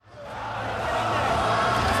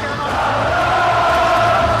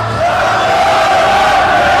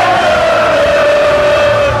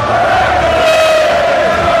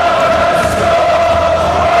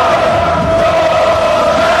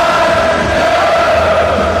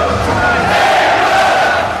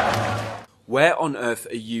on earth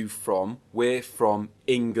are you from? We're from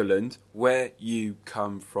England. Where you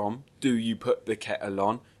come from? Do you put the kettle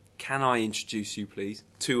on? Can I introduce you, please,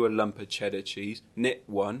 to a lump of cheddar cheese? Knit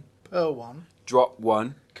one. Pearl one. Drop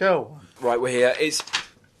one. Curl one. Right, we're here. It's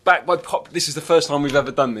backed by Pop. This is the first time we've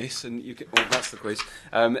ever done this, and you can. Oh, that's the quiz.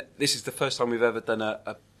 This is the first time we've ever done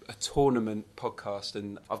a tournament podcast,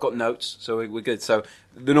 and I've got notes, so we're good. So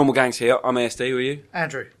the normal gang's here. I'm ASD. Who are you?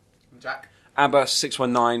 Andrew. Jack. Abba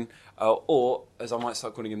 619, or as I might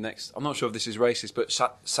start calling him next. I'm not sure if this is racist, but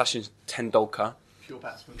Sachin Tendulkar. Pure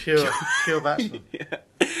batsman. Pure batsman.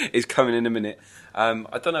 Is coming in a minute.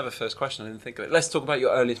 I don't have a first question. I didn't think of it. Let's talk about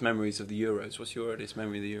your earliest memories of the Euros. What's your earliest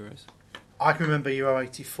memory of the Euros? I can remember Euro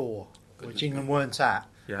 84, which England weren't at.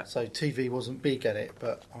 Yeah. So TV wasn't big at it,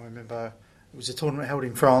 but I remember it was a tournament held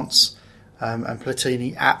in France, and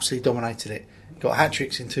Platini absolutely dominated it. He got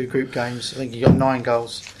hat-tricks in 2 group games. I think he got 9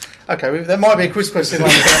 goals. Okay, there might be a quiz question on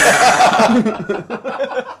it.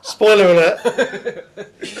 Spoiler alert.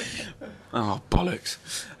 Oh, bollocks.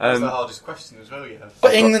 That's the hardest question as well, yeah.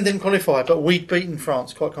 But England didn't qualify, but we'd beaten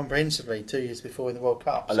France quite comprehensively 2 years before in the World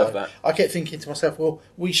Cup. I love that. I kept thinking to myself, well,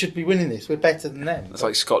 we should be winning this. We're better than them. It's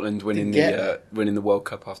like Scotland winning the World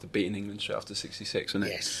Cup after beating England straight after '66,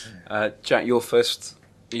 wasn't it? Yes. Jack, your first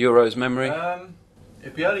Euros memory?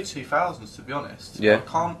 It'd be early 2000s, to be honest. Yeah. I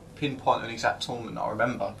can't pinpoint an exact tournament I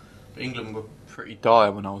remember, but England were pretty dire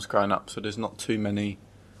when I was growing up, so there's not too many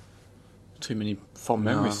fond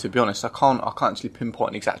memories, to be honest. I can't actually pinpoint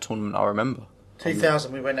an exact tournament I remember.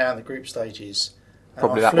 2000, we went out in the group stages. And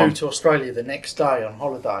Probably I that flew one. to Australia the next day on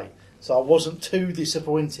holiday, so I wasn't too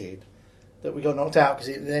disappointed that we got knocked out, because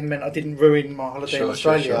it then meant I didn't ruin my holiday in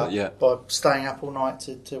Australia by staying up all night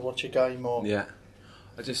to watch a game. Or Yeah.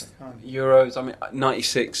 Euros, I mean,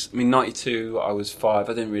 96, I mean, 92, I was 5.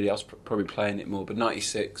 I was probably playing it more, but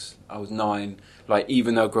 96, I was 9. Like,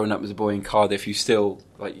 even though growing up as a boy in Cardiff, you still,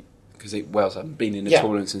 like, because Wales hadn't been in a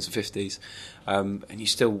tournament since the 50s, and you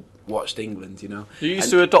still watched England, you know. You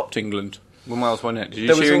used to adopt England when Wales won it. Did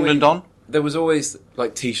you cheer England on? There was always,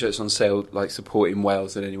 like, T-shirts on sale, like, supporting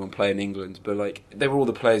Wales and anyone playing England, but, like, they were all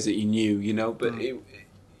the players that you knew, you know, but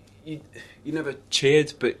you never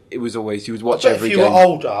cheered, but it was always, you would watch every game. If you were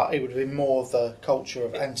older, it would have been more of the culture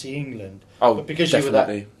of anti-England. Oh, but because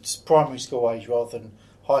definitely. you were that primary school age rather than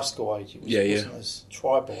high school age, it wasn't as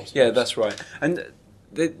tribal, I suppose. Yeah, that's right. And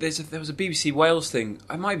there was a BBC Wales thing,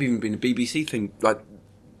 it might have even been a BBC thing, like,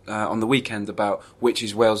 on the weekend about which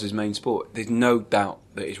is Wales's main sport. There's no doubt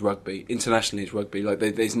that it's rugby. Internationally, it's rugby. Like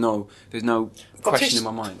there's no question in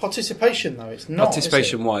my mind. Participation, though, it's not.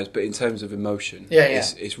 Participation-wise, but in terms of emotion,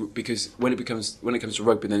 it's because when it comes to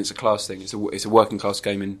rugby, then it's a class thing. It's a working class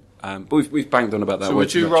game. But we've banged on about that. So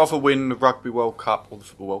would you rather win the Rugby World Cup or the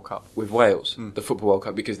Football World Cup? With Wales, the Football World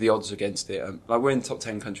Cup, because the odds against it. Like we're in the top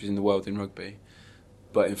 10 countries in the world in rugby,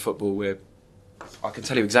 but in football I can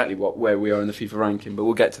tell you exactly where we are in the FIFA ranking, but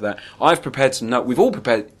we'll get to that. I've prepared some notes. We've all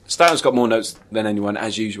prepared. Stan's got more notes than anyone,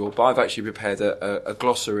 as usual, but I've actually prepared a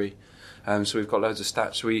glossary. So we've got loads of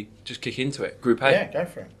stats. Shall we just kick into it? Group A? Yeah, go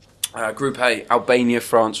for it. Group A, Albania,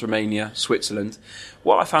 France, Romania, Switzerland.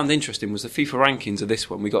 What I found interesting was the FIFA rankings of this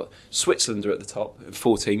one. We got Switzerland are at the top,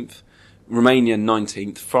 14th. Romania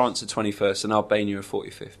 19th, France at 21st, and Albania at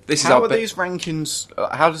 45th. How are these rankings?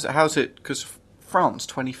 How's it? Because France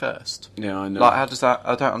 21st. Yeah, I know. Like, how does that?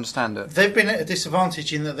 I don't understand it. They've been at a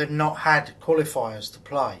disadvantage in that they've not had qualifiers to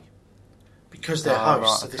play because they're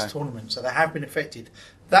hosts of this tournament, so they have been affected.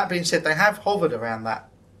 That being said, they have hovered around that.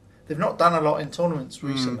 They've not done a lot in tournaments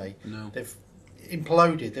recently. No. They've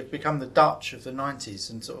imploded. They've become the Dutch of the 90s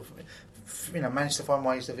and sort of, managed to find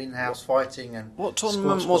ways of in-house fighting and. What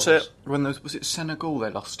tournament was it? Was it Senegal they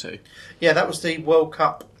lost to? Yeah, that was the World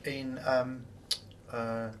Cup in.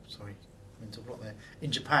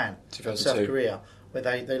 In Japan, 2002. South Korea, where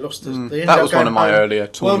they lost. That was one of my earlier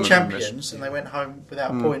tournament world champions, and they went home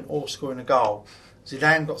without a point or scoring a goal.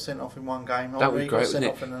 Zidane got sent off in one game. That was great, wasn't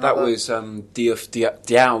it? That that was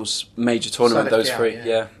Diaw's major tournament. Salif Those Diao, three,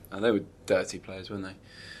 yeah, and they were dirty players, weren't they?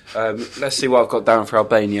 Let's see what I've got down for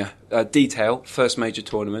Albania. Detail, first major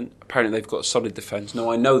tournament. Apparently they've got a solid defence.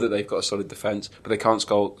 No, I know that they've got a solid defence, but they can't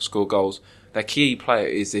score goals. Their key player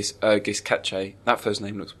is this Ergis Kache. That first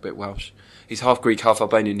name looks a bit Welsh. He's half Greek, half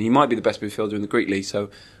Albanian. He might be the best midfielder in the Greek league, so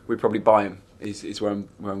we'd probably buy him. Is where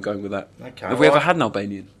I'm going with that. Okay. Have we ever had an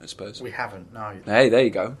Albanian? I suppose we haven't. No. Hey, there you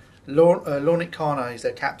go. Lornik Kana is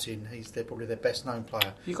their captain. He's probably their best known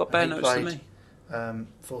player. You got better notes than me.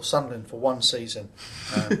 For Sunderland for one season,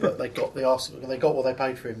 but they got what they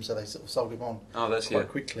paid for him, so they sort of sold him on. Quite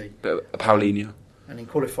quickly. Bit of Paulinho. And in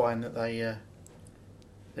qualifying, that they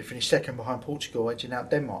finished second behind Portugal, edging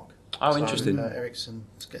out Denmark. Oh, interesting. Eriksson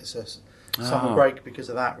gets us summer break because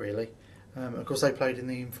of that, really. Of course, they played in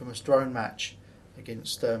the infamous drone match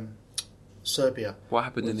against Serbia. What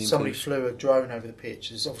happened in the Somebody flew a drone over the pitch.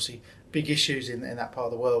 There's obviously big issues in that part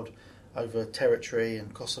of the world over territory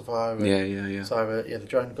and Kosovo. And Yeah. So, the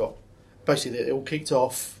drone got... Basically, it all kicked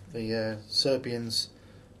off. The Serbians...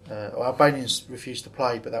 Albanians refused to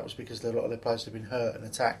play, but that was because a lot of their players had been hurt and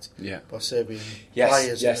attacked by Serbian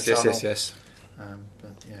players. Yes.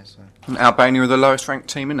 And Albania are the lowest ranked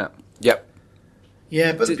team, isn't it? Yep.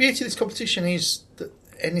 Yeah, but the beauty of this competition is that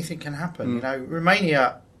anything can happen. You know,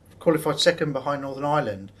 Romania qualified second behind Northern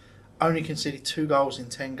Ireland, only conceded 2 goals in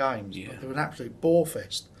 10 games. Yeah. They were an absolute bore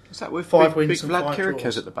fest. Is that with 5 big wins and Vlad 5 Kirikez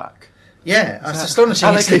draws. at the back? Yeah, that's astonishing.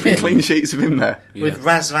 How are they keeping clean sheets of him there? With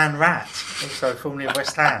Razvan Rat, also formerly of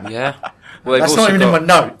West Ham. Yeah. Well, That's not even in my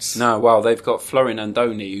notes. No, well, they've got Florin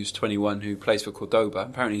Andoni, who's 21, who plays for Cordoba.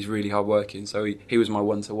 Apparently he's really hard working, so he was my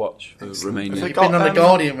one to watch for Romania. You've been on the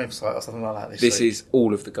Guardian website or something like that this week. is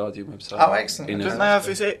all of the Guardian website. Oh, excellent. Don't they have,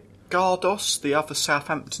 is it Gardos, the other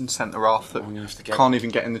Southampton centre-half that I'm gonna have to get- can't even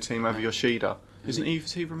get in the team over Yoshida? Isn't he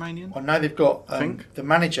Romanian? I know they've got... I think. The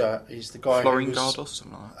manager is the guy Florin who was Gardos,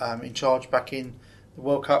 something like that. in charge back in the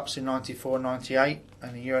World Cups in 94 and 98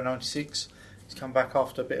 and the Euro 96. He's come back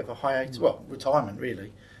after a bit of a hiatus, retirement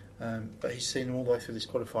really, but he's seen them all the way through this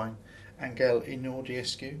qualifying. Angel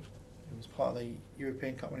Inordiescu, who was part of the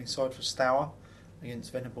European Cup winning side for Stour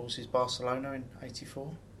against Venables' Barcelona in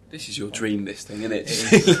 84. This is your dream, this thing, isn't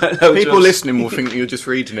it? People listening will think that you're just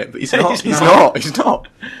reading it, but he's not. He's not.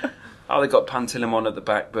 Oh, they've got Pantilimon at the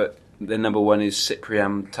back, but their number one is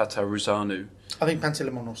Cyprian Tataruzanu. I think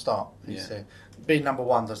Pantilimon will start. Being number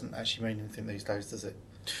one doesn't actually mean anything these days, does it?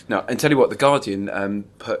 No, and tell you what, the Guardian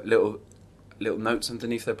put little notes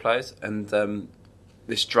underneath their players, and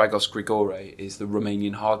this Dragos Grigore is the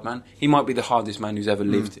Romanian hard man. He might be the hardest man who's ever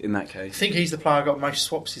lived in that I case. think he's the player I got most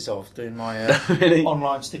swapsies of doing my Really?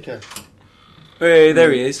 online sticker. Hey,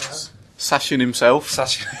 there he is. Sashin himself.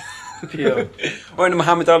 Sashi. Pure. Wearing a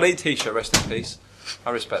Muhammad Ali t-shirt, rest in peace. I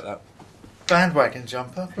respect that. Bandwagon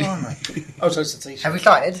jumper, blimey. Oh, so it's a t-shirt. Have we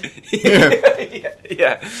started?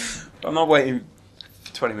 yeah. I'm not waiting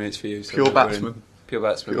 20 minutes for you. So Pure we're in. batsman. Pure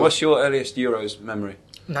batsman. Pure. What's your earliest Euros memory?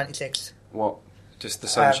 96. What? Just the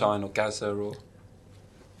sunshine or Gaza or...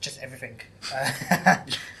 Just everything.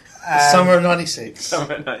 Summer of 96.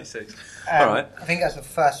 Summer 96. Alright. I think that's the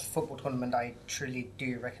first football tournament I truly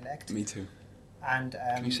do recollect. Me too. And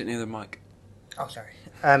Can you sit near the mic? oh, sorry.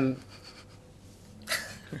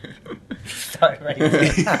 Sorry,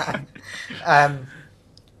 right.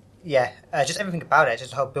 Just everything about it,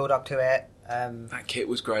 just the whole build up to it. That kit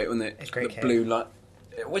was great, wasn't it? It's a great the kit. blue light.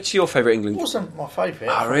 What's your favourite England? It wasn't my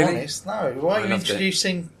favourite, Oh, if I'm really? honest. No, why I are you loved it.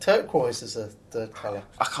 introducing turquoise as a third colour?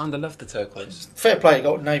 I kind of love the turquoise. Fair play, you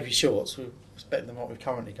got navy shorts. It's better than what we've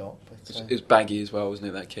currently got. But, It was baggy as well, wasn't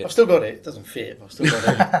it, that kit? I've still got it. It doesn't fit, but I've still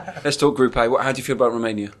got it. Let's talk Group A. How do you feel about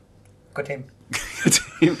Romania? Good team.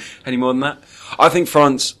 Any more than that? I think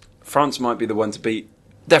France might be the one to beat.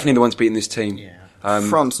 Definitely the one to beat in this team. Yeah.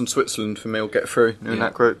 France and Switzerland for me will get through in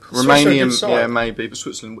that group. Swiss are a Romania, good side. yeah, maybe, but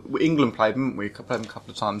Switzerland. England played, didn't we? Played them a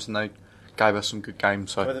couple of times, and they gave us some good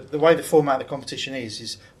games. So Well, the way the format of the competition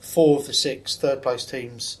is 4 of the 6 third place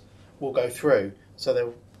teams will go through. So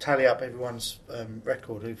they'll tally up everyone's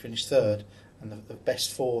record who finished third, and the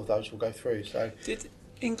best 4 of those will go through. So Did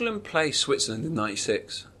England play Switzerland in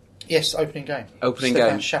 '96? yes, opening game. Opening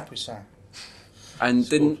Stefan game. Chapuisat And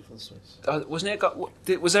scored didn't for the Swiss. wasn't there a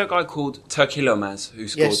guy? Was there a guy called Turkey Lomaz who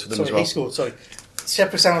scored Yes, for them sorry, as well? he scored. Sorry,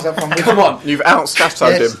 Chapuisat was up front. Come on, you've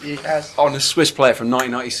outscattered Yes, him. he has. on a Swiss player from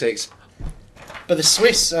 1996. But the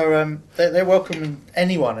Swiss are they're welcoming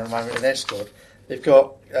anyone at the moment in their squad. They've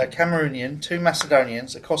got a Cameroonian, 2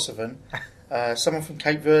 Macedonians, a Kosovan, someone from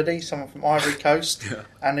Cape Verde, someone from Ivory Coast,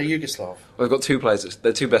 and a Yugoslav. Well, they've got 2 players.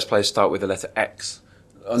 Their 2 best players start with the letter X.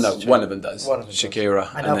 Oh no, one of them does. One of them does.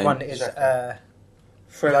 Shakira. Another then- one is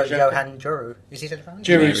Frela Jacquet. Johan Juru. Is he still around?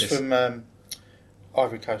 Jury's Yes. from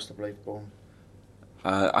Ivory Coast, I believe, born.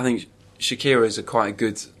 I think Shakira is quite a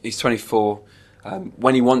good. He's 24.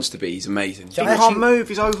 When he wants to be, he's amazing. So He actually- can't move.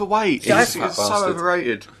 He's overweight. Yeah, He's, I- he's so bastard.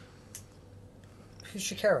 overrated. Who's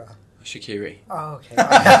Shakira? Shakiri. Oh, okay.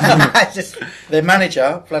 I just Their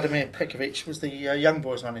manager, Vladimir Pekovic, was the young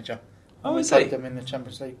boys manager. Oh, We is played he? them in the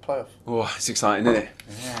Champions League playoff. Oh, it's exciting, isn't it?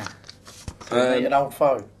 Yeah. An old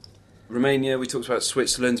foe. Romania. We talked about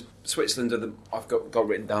Switzerland. Switzerland are the. I've got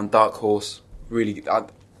written down dark horse. Really,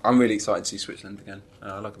 I'm really excited to see Switzerland again.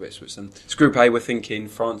 I like a bit of Switzerland. It's Group A. We're thinking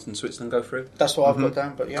France and Switzerland go through. That's what I've got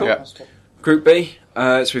down, but yeah. Cool. That's what, Group B.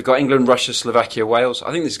 So we've got England, Russia, Slovakia, Wales.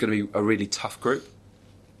 I think this is going to be a really tough group.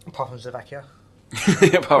 apart from Slovakia.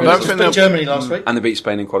 Apart from- don't we think beat they'll- Germany last week. and they beat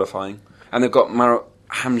Spain in qualifying. And they've got Maro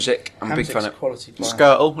Hamzik. I'm a big fan Hamzik's a of quality player.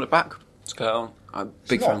 Skirtle at the back. Skirtle. I'm a He's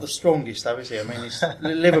big not fan. the strongest though, is he? I mean,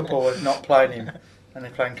 Liverpool are not playing him, and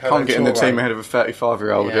they're playing Kolo Can't get in the Touré. team ahead of a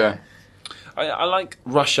 35-year-old, yeah. I like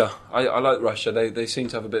Russia. I like Russia. They seem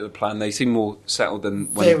to have a bit of a plan. They seem more settled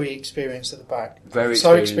than when... Very experienced at the back. Very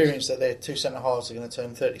so experienced. that their two centre halves are going to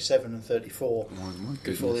turn 37 and 34 Oh, my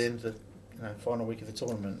before the goodness. end of the final week of the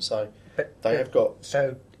tournament. So But they have got.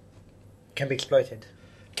 So, can be exploited.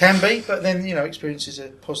 Can be, but then, experience is a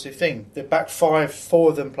positive thing. The back five, four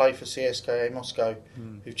of them play for CSKA Moscow,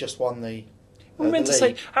 who've just won the. Well, I meant to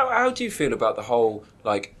say, how do you feel about the whole,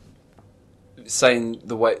 like, saying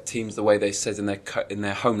the way teams the way they said in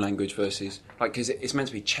their home language versus, like, because it's meant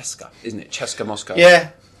to be Cheska, isn't it? Cheska Moscow.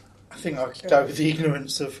 Yeah, I think I could go with the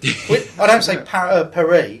ignorance of. I don't say Paris,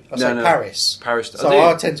 I say Paris. Paris. So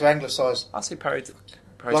I tend to anglicise. I say Paris.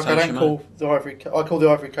 Like I don't call the I call the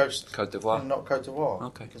Ivory Coast Côte d'Ivoire. and not Côte d'Ivoire.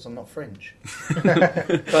 Okay. Because I'm not French.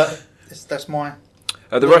 But that's my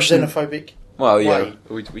The Russian. xenophobic. Well, yeah,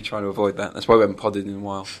 way. we try to avoid that. That's why we haven't podded in a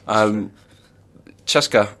while.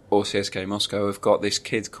 Cheska or CSKA Moscow have got this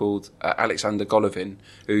kid called Alexander Golovin,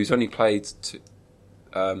 who's only played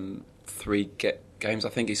three games. I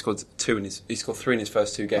think he scored he scored 3 in his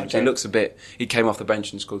first 2 games. Okay. He looks he came off the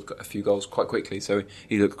bench and scored a few goals quite quickly, so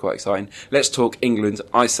he looked quite exciting. Let's talk England.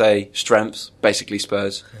 I say strengths, basically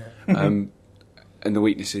Spurs, and the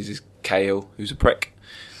weaknesses is Cahill, who's a prick.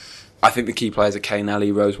 I think the key players are Kane,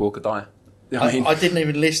 Ali, Rose, Walker, Dyer. I didn't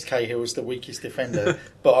even list Cahill as the weakest defender,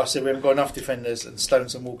 but I said we haven't got enough defenders, and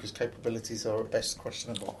Stones and Walker's capabilities are at best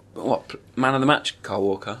questionable. What man of the match, Carl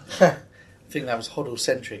Walker? I think that was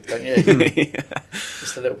Hoddle-centric, don't you?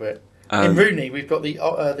 Just a little bit. In Rooney, we've got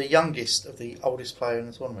the youngest of the oldest player in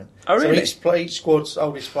the tournament. Oh, really? So each squad's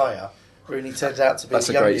oldest player, Rooney turns out to be That's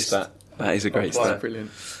the a great youngest. stat. That is a great player. stat.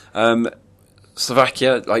 Brilliant.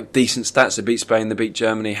 Slovakia, like decent stats. They beat Spain, they beat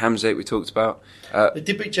Germany. Hamzik, we talked about. They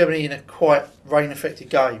did beat Germany in a quite rain-affected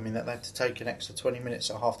game in that they had to take an extra 20 minutes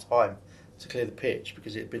at half-time to clear the pitch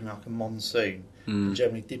because it had been like a monsoon. And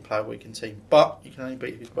Germany did play a weakened team. But you can only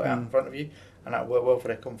beat who's put out in front of you, and that worked well for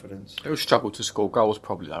their confidence. They'll struggle to score goals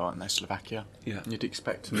probably though, aren't they, Slovakia? Yeah. You'd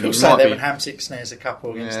expect them. You'll It say might there be- when Hamzik snares a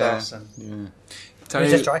couple against Yeah. us. And Tell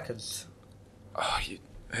Who's you- the strikers?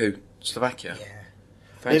 who? Slovakia. Yeah.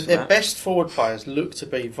 Thanks for their that. best forward players look to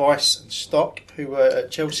be Weiss and Stock, who were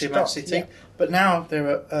at Chelsea and Man Stock, City. yeah. But now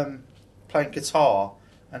they're playing Qatar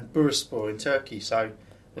and Bursaspor in Turkey, so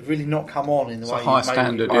they've really not come on in the It's a way high you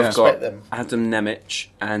standard, maybe yeah. expect them. Adam Nemec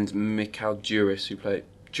and Mikhail Juris, who play.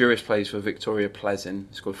 Juris plays for Victoria Plzeň.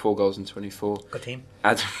 He scored 4 goals in 24. Good team.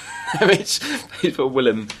 Adam Nemec plays for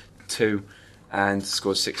Willem 2 and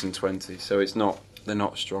scored 6 in 20. So they're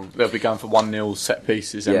not strong. They'll be going for 1-0 set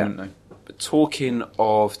pieces, then, Yeah. won't they? But talking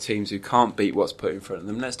of teams who can't beat what's put in front of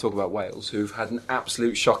them, let's talk about Wales, who've had an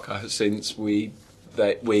absolute shocker since we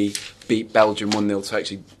beat Belgium 1-0 to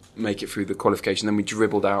actually make it through the qualification. Then we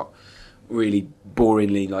dribbled out really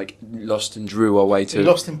boringly, like lost and drew our way to. You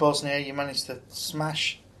lost in Bosnia, you managed to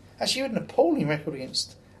smash. Actually, you had an appalling record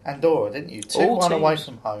against Andorra, didn't you? 2-1 away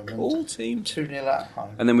from home All and teams. 2-0 at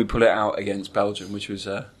home. And then we pull it out against Belgium, which was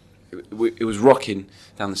it was rocking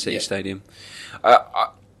down the City Yeah. Stadium.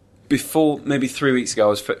 Before, maybe 3 weeks ago, I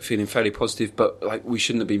was feeling fairly positive, but like we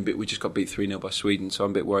shouldn't have been. We just got beat 3-0 by Sweden, so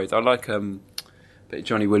I'm a bit worried. I like a bit of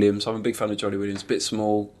Johnny Williams. I'm a big fan of Johnny Williams. A bit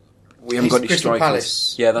small. We haven't He's got any Crystal strikers.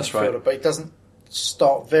 Palace Yeah, that's right. midfielder, but he doesn't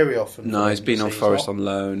start very often. No, for he's them been this on season. Forest on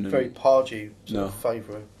loan. Very Pardew No.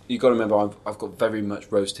 favourite. You've got to remember, I've got very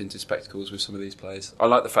much rose-tinted spectacles with some of these players. I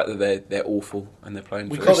like the fact that they're awful and they're playing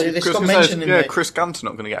We for got us. it. This Chris got was mentioned in yeah, the. Chris Gunn's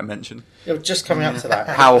not going to get a mention. Yeah, just coming up to that.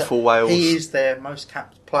 Powerful Wales. He is their most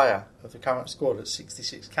capped player of the current squad at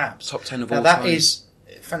 66 caps. Top 10 of Now all that time. is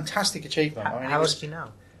a fantastic achievement. I mean, How old is he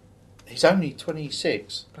now? he's only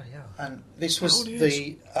 26, Bloody hell. and this was old he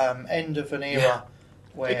the end of an era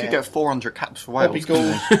where He could get 400 caps for Bobby Wales.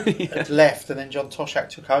 Gould couldn't he? had left, and then John Toshak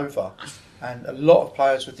took over, and a lot of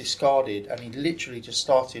players were discarded, and he literally just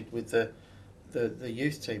started with the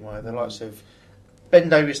youth team, where the likes of Ben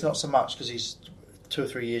Davies not so much because he's 2 or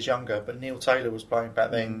 3 years younger, but Neil Taylor was playing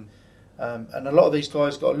back then, and a lot of these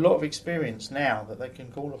guys got a lot of experience now that they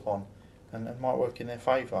can call upon, and might work in their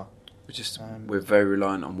favour. We're very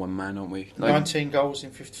reliant on one man, aren't we? 19 goals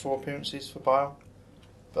in 54 appearances for Bale,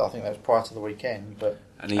 but I think that was prior to the weekend. But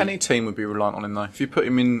Any team would be reliant on him though. If you put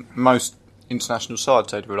him in most international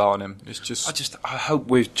sides, they'd rely on him. It's just I hope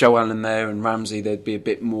with Joe Allen there and Ramsey there'd be a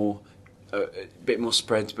bit more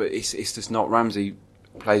spread, but it's just not. Ramsey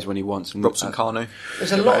plays when he wants. And Robson Kanu.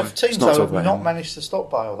 there's a lot of teams not though talk have about not him. managed to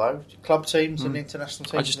stop Bale though. Club teams and international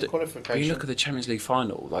I teams just in the qualification. you look at the Champions League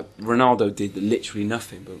final. Like Ronaldo did literally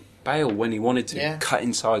nothing, but Bale, when he wanted to, Yeah. cut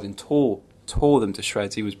inside and tore them to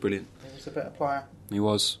shreds. He was brilliant. He was a better player. He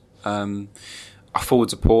was. Our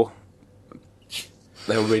forwards are poor.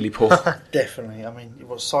 They were really poor. Definitely. I mean, it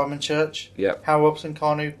was Simon Church. Yep. Hal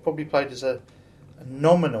Robson-Kanu probably played as a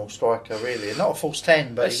nominal striker, really. Not a false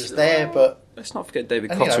 10, but he was there. But Let's not forget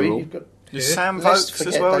David and, you know, Cotterill. you've got Sam Let's Vokes as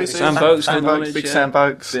forget well. David Is it? Sam Vokes, Sam good Vokes, knowledge, big yeah. Sam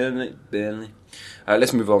Vokes. Burnley.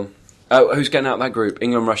 Let's move on. Who's getting out of that group?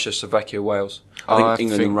 England, Russia, Slovakia, Wales. I think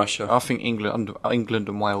England and Russia. I think England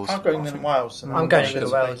and Wales. I've got England and Wales. And I'm going Russia's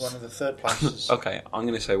England and Wales. One of the third places. Okay, I'm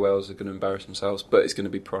going to say Wales are going to embarrass themselves, but it's going to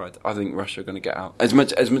be pride. I think Russia are going to get out. As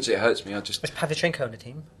much as it hurts me, I just... Is Pavlyuchenko on the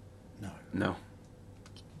team? No.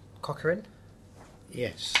 Cochrane?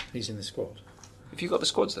 Yes, he's in the squad. Have you got the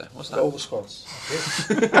squads there? What's Got all that? the squads.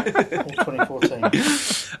 All 2014.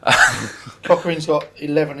 Cochrane's got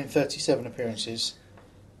 11 in 37 appearances.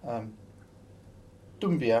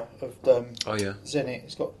 Dumbia of Oh, yeah. Zenit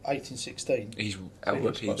has got 8 in 16. He's So El he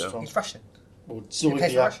looks quite Rapido. strong. He's Russian. Or He plays for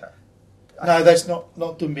Zulia. Russia. No, that's not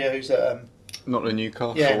Dumbia who's at... Not the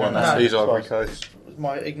Newcastle Yeah, one. no, He's no, Ivory sorry. Coast.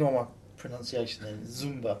 Ignore my pronunciation then.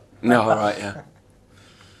 Zumba. No, all right, yeah.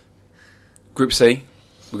 Group C.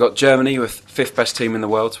 We've got Germany with fifth best team in the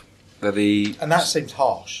world. They're the... And that seems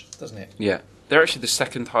harsh, doesn't it? Yeah. They're actually the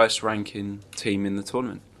second highest ranking team in the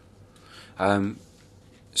tournament.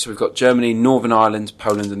 So we've got Germany, Northern Ireland,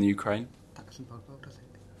 Poland and the Ukraine. That doesn't bode well, does it?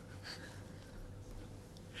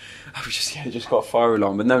 We just got a fire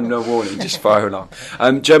alarm, but no warning, just fire alarm.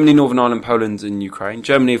 Germany, Northern Ireland, Poland and Ukraine.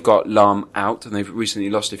 Germany have got Lahm out, and they've recently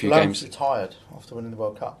lost a few Lamb's games. retired after winning the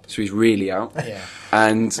World Cup. So he's really out. Yeah.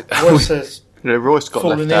 And Royce has Yeah, Royce got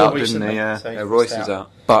fallen left ill out, didn't recently. he? Yeah. so he's Royce missed is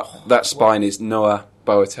out. But that spine is Noah,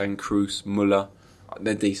 Boateng, Kroos, Müller.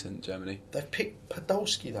 They're decent, Germany. They've picked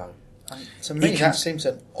Podolski though. And to me, He can- that seems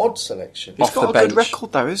an odd selection. He's Off got the a bench. good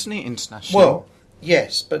record though, isn't he, international? Well,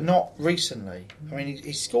 yes, but not recently. I mean,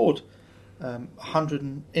 he scored 100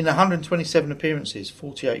 in 127 appearances,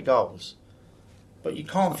 48 goals. But you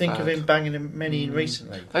can't think of bad. him banging him many in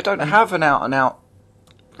recently. they don't have an out-and-out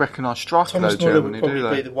recognised striker Thomas though, Muller Germany, would do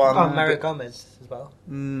probably be they? the one. Oh, Mario Gomez as well.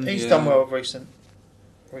 He's Yeah. done well of recent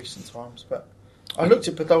times, but I looked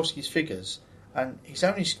at Podolski's figures, and he's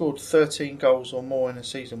only scored 13 goals or more in a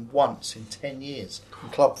season once in 10 years in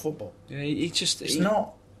club football. Yeah, he just... It's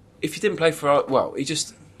not. If he didn't play for... Well,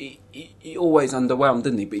 he always underwhelmed,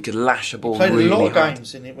 didn't he? But he could lash a ball Played really a lot of hard.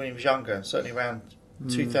 games when he was younger, and certainly around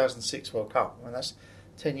 2006 World Cup. I mean, that's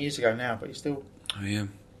 10 years ago now, but he's still. Oh, yeah.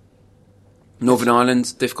 Northern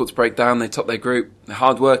Ireland, difficult to break down. They top their group. They're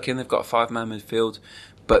hard working. They've got a 5-man midfield,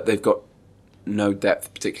 but they've got no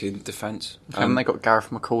depth, particularly in defence. Haven't they got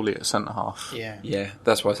Gareth McCauley at centre half? Yeah. Yeah,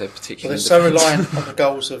 that's why I say But particularly. they're so in defence. reliant on the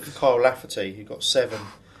goals of Kyle Lafferty, who got 7.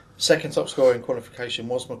 Second top scorer in qualification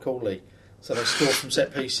was McCauley, so they score from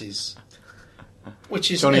set pieces.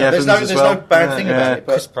 Which is, Johnny there's Evans no as well. bad Yeah, thing yeah. about it,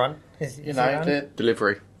 Chris but Brunt. Is you he know, around?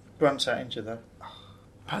 Delivery. Brunt's out injured though.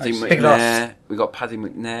 Paddy Big McNair. We got Paddy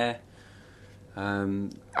McNair.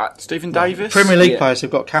 Stephen Davis. Premier League Yeah. players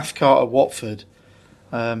have got Cathcart at Watford,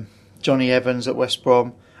 Johnny Evans at West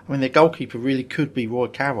Brom. I mean, their goalkeeper really could be Roy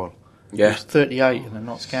Carroll. Yeah. Who's 38 in the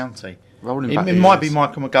Notts County. Rolling It, back it the might be years.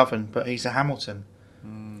 Michael McGovern, but he's a Hamilton.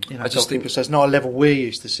 You know, I just goalkeeper, think- so it's not a level we're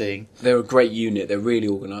used to seeing. They're a great unit. They're really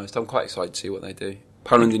organised. I'm quite excited to see what they do.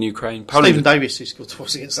 Poland and Ukraine. Poland. Stephen Davis, who scored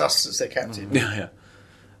twice against us as their captain. Yeah.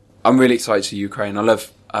 I'm really excited to see Ukraine. I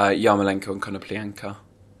love Yarmolenko and Konoplyanka,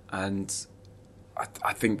 and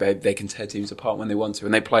I think they can tear teams apart when they want to,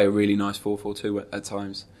 and they play a really nice 4-4-2 at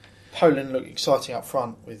times. Poland look exciting up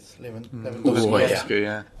front with Lewandowski. Oh, yeah. Lewandowski,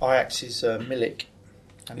 yeah. Ajax is Milik,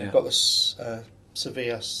 and they've Yeah. got this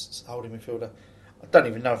Sevilla holding midfielder. I don't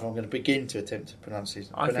even know if I'm going to begin to attempt to pronounce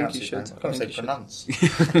his I think pronounce you his should. name. I'm I going to say think you pronounce.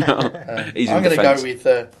 No, he's in I'm going to go defence. with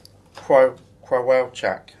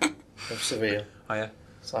Krawalczak of Sevilla. Oh, yeah.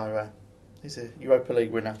 So he's a Europa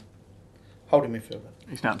League winner, holding midfielder.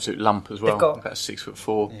 He's an absolute lump as well. They've got- About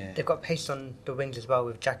 6'4". Yeah. They've got pace on the wings as well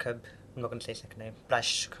with Jacob. I'm not going to say his second name.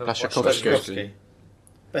 Blaszczykowski. Blaszczykowski.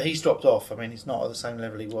 But he's dropped off. I mean, he's not at the same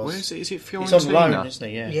level he was. Where is it? Is it Fiorentina? He's on loan, isn't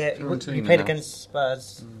he? Yeah. Yeah, Fiorentina he played now. against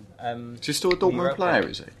Spurs. Is he still a Dortmund Europa. player,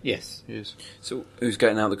 is he? Yes. He is. So who's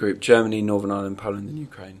getting out of the group? Germany, Northern Ireland, Poland, and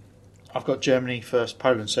Ukraine. I've got Germany first,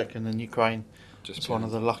 Poland second, and Ukraine. Just It's one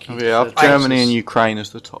of the lucky. Oh, yeah, I've places. Germany and Ukraine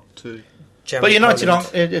as the top two. Germany, But United Poland.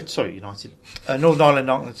 aren't. United. Northern Ireland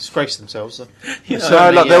aren't going to disgrace themselves. So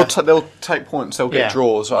Certainly, like, they'll take points. They'll get Yeah.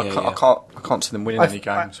 draws. I Yeah, can't see them winning any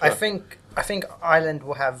games. I but- think Ireland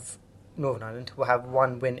will have Northern Ireland will have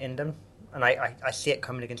one win in them, and I see it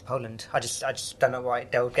coming against Poland. I just don't know why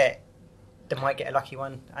they might get a lucky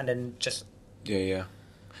one, and then just Yeah.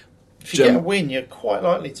 If you get a win, you're quite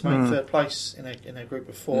likely to make third place in a group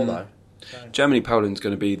of four, though. So. Germany-Poland's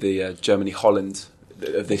going to be the Germany-Holland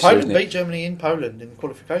of this Poland year. beat Germany in Poland in the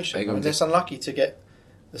qualification. I mean, they're unlucky to get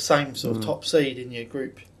the same sort of top seed in your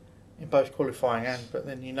group in both qualifying but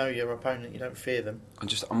then you know your opponent, you don't fear them.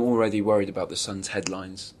 I'm already worried about the Sun's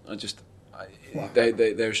headlines. Do you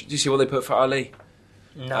see what they put for Ali?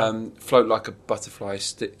 No. Float like a butterfly,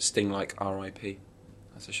 sting like R.I.P.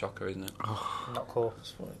 That's a shocker, isn't it? Not cool.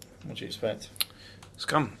 What do you expect?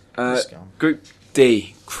 Scum. Scum. Group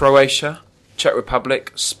D: Croatia, Czech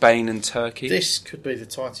Republic, Spain, and Turkey. This could be the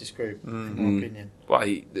tightest group, in my opinion. Well,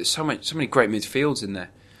 there's so many great midfields in there.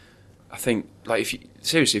 I think, if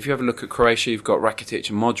you have a look at Croatia, you've got Rakitic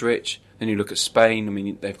and Modric. Then you look at Spain. I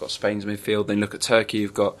mean, they've got Spain's midfield. Then you look at Turkey.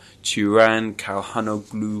 You've got Turan,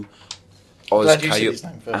 Kalhanoglu,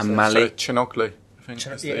 Ozkayuk, and Mali. Chinoglu, I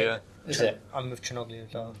think. Is it? I'm with Chinoglu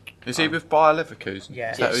as well. Is he with Bayer Leverkusen?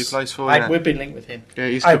 Yeah. Is that who he plays for? We've been linked with him. Yeah,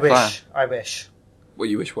 he's a good player. I wish. Well,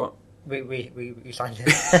 you wish what? We signed him.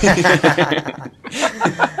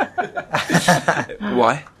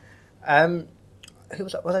 Why? Who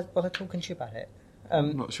was I talking to you about it?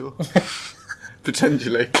 I'm not sure.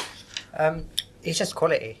 Potentially. He's just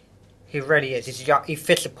quality. He really is. He's young. He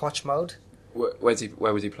fits the Poch mode. Where would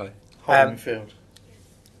he play? Holding midfield.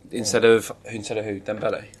 Instead of who?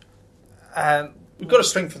 Dembele. We've got to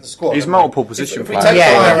strengthen the squad. He's multiple position If we player. take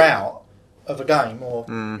a player out of a game or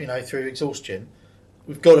through exhaustion,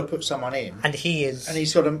 we've got to put someone in. And he is. And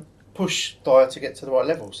he's got to push Dyer to get to the right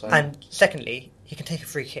level. So. And secondly, he can take a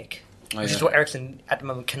free kick, which is what Ericsson at the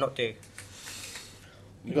moment cannot do.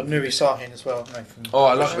 We've got Nuri Sahin as well.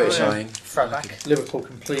 I love a bit of Sahin. Throwback. Liverpool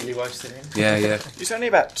completely wasted him. Yeah. He's only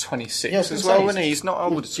about 26 Yeah, as well, isn't he? He's not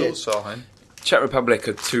old at all, Sahin. Czech Republic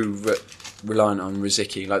are too reliant on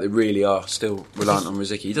Rosicky. They really are still reliant on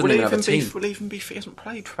Rosicky. He doesn't even have a team. Will even be fit? He hasn't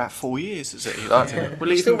played for about 4 years, has he? Will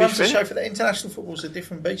He he still even be runs the show fit? for the international football's a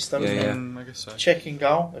different beast, though, isn't it? I guess so. Czech in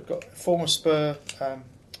goal. They've got former Spur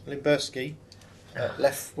Limberski,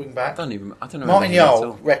 left wing back. I don't know. Martin anything at Jol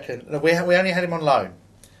all. reckoned we only had him on loan,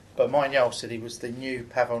 but Martin Jol said he was the new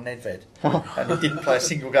Pavel Nedved, and he didn't play a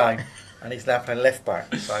single game, and he's now playing left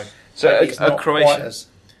back. So he's not quite as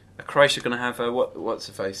Are Croatia going to have what's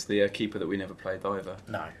the face, the keeper that we never played either?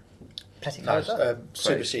 no. Pleticosa?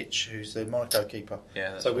 Subasic, who's the Monaco keeper.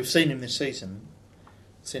 Yeah. So we've seen him this season,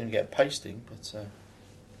 seen him get pasting, but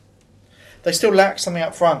they still lack something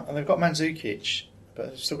up front, and they've got Mandzukic, but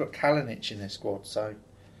they've still got Kalinic in their squad. So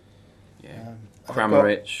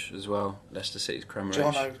Kramaric as well. Leicester City's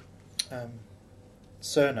Kramaric. Jono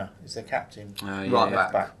Cerna is their captain,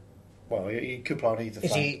 Right back. Well, he could play on either.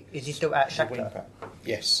 Is he still at Shakhtar?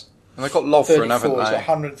 Yes. And they've got Lovren, haven't 34, he's got they?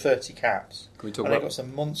 130 caps. Can we talk And they've about? got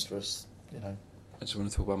some monstrous, I just want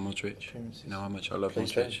to talk about Modric. Appearances. You know how much I love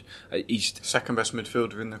Please Modric. He's Second best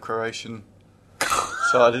midfielder in the Croatian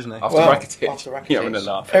side, isn't he? after Rakitic. After Rakitic. You're having a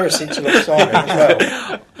laugh. Perisic alongside him as well.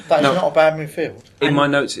 That is not a bad midfield. In my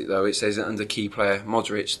notes, though, it says under key player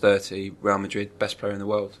Modric, 30, Real Madrid, best player in the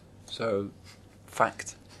world. So,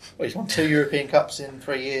 fact. Well, he's won 2 European Cups in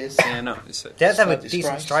 3 years. Yeah, no. It's They also have a Slight decent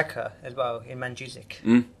disgrace. striker as well in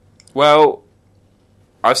Mandzukic. Well,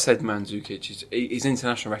 I've said Mandzukic. His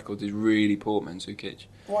international record is really poor, Mandzukic.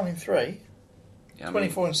 1 in 3, Yeah, I mean,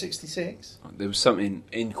 24 and 66. there was something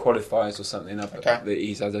in qualifiers or something that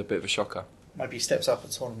he's had a bit of a shocker. Maybe he steps up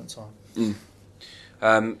at tournament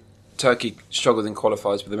time. Turkey struggled in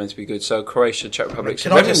qualifiers, but they're meant to be good. So Croatia, Czech Republic.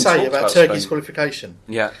 Can I just say about Turkey's qualification?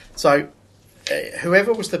 Yeah. So,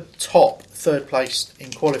 whoever was the top third place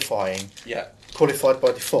in qualifying Yeah. qualified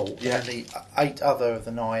by default, Yeah. and the 8 other of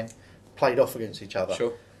the 9 played off against each other.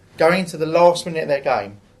 Sure. Going into the last minute of their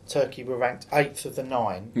game, Turkey were ranked 8th of the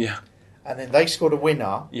 9, Yeah. and then they scored a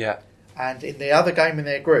winner. Yeah. And in the other game in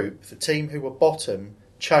their group, the team who were bottom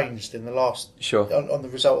changed in the last Sure. on the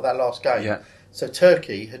result of that last game. Yeah. So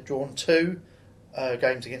Turkey had drawn 2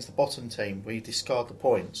 games against the bottom team where you discard the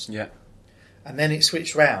points, Yeah. and then it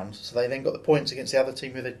switched round. So they then got the points against the other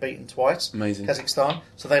team who they'd beaten twice, Amazing. Kazakhstan.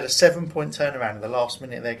 So they had a 7-point turnaround in the last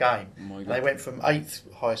minute of their game. Oh my And God. they went from 8th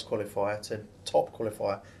highest qualifier to top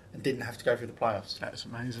qualifier and didn't have to go through the playoffs. That's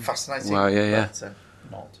amazing. Fascinating. Wow, yeah. But,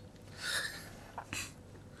 not.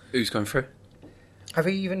 Who's going through? Have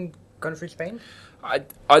we even gone through Spain?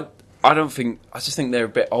 I don't think. I just think they're a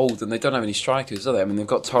bit old and they don't have any strikers, are they? I mean, they've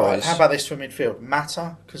got Torres. Right, how about this for midfield?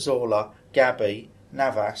 Mata, Cazorla, Gabi,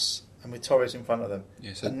 Navas, and with Torres in front of them.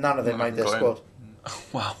 Yeah, so And none of them none made their got in. squad.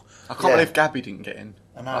 Wow. I can't believe Gabby didn't get in.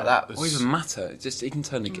 I know. Like, that Or was... even Mata. It's just he can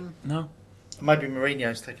turn the no. Maybe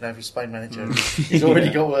Mourinho's taken over as Spain manager. He's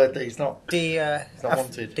already got word that he's not The not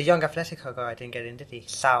wanted. the young Atletico guy didn't get in, did he?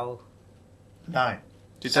 Sal. No.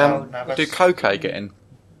 Did No, that's- did Koke get in?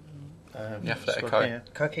 Yeah, Atletico. yeah.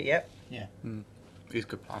 Koke, yep. He's a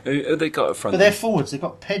good player. Who they got at front? But they're forwards. They've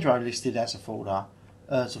got Pedro listed as a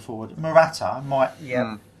forward. Morata might,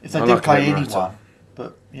 Yeah. if they I did like play Morata. anyone.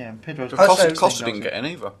 But yeah, Pedro's Also- Costa didn't get in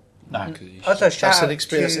either. No, Also, shout that's out an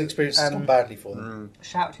experience. to, Experience has gone badly for them.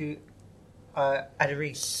 shout out to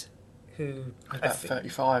Adarice, who I About think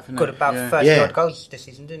 35, isn't got it? about Yeah. 30 Yeah. odd goals this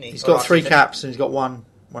season, didn't he? He's Or got last 3 season. caps and he's got one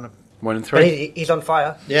of 1 and But 3. he's on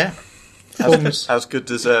fire. yeah. Forms. As good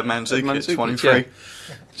as Mandzukic, Mandzukic, 23. yeah.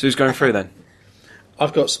 So who's going through then?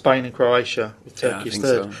 I've got Spain and Croatia with Yeah, I Turkey's think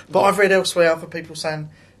third. so. But I've read elsewhere other people saying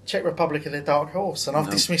Czech Republic are their dark horse, and I've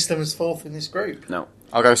No. dismissed them as fourth in this group. No.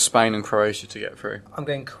 I'll go Spain and Croatia to get through. I'm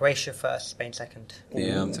going Croatia first, Spain second.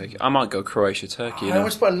 Yeah, I'm taking. I might go Croatia, Turkey. You I know?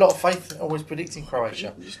 always put a lot of faith, always predicting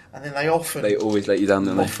Croatia, and then they often They always let you down,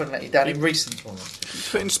 don't they? let you down in recent tournaments.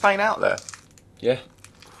 Putting Spain out there. Yeah.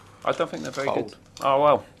 I don't think they're very Cold. good. Oh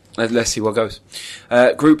well. Let's see what goes.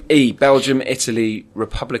 Group E: Belgium, Italy,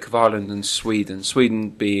 Republic of Ireland, and Sweden. Sweden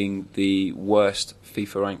being the worst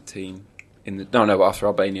FIFA ranked team in the after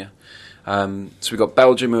Albania. So we've got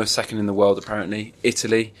Belgium, who are second in the world apparently.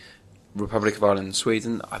 Italy, Republic of Ireland, and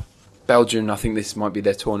Sweden. Belgium, I think this might be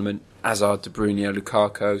their tournament. As are De Bruyne,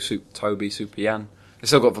 Lukaku, Toby, Supian. They've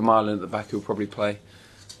still got Vermaelen at the back, who'll probably play.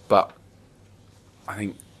 But I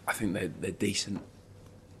think they're decent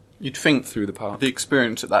You'd think through the park. the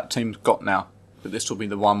experience that team's got now, that this will be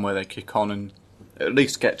the one where they kick on and at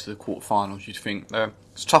least get to the quarterfinals. You'd think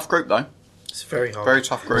it's a tough group though, It's very hard. very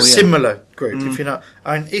tough group. Similar group, if you're not.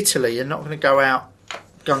 And Italy are not going to go out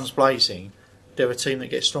guns blazing. They're a team that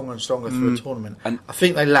gets stronger and stronger through a tournament. And- I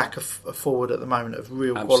think they lack a forward at the moment of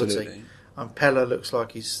real quality. Absolutely. And Pella looks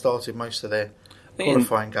like he's started most of their think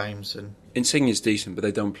qualifying games. And Insigne's decent, but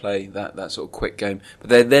they don't play that sort of quick game.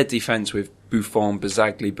 But their defence with Buffon,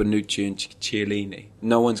 Bazzagli, Bonucci and Chiellini,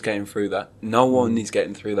 no one's getting through that. No one is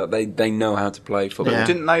getting through that. They know how to play football. Yeah.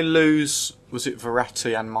 Didn't they lose? Was it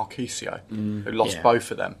Verratti and Marchisio who lost Yeah.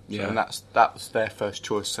 both of them? Yeah. And that was their first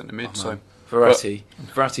choice centre mid. So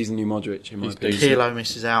Verratti's the new Modric in my He's opinion. decent. Pirlo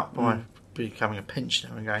misses out by becoming a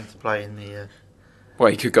pensioner and going to play in the. Well,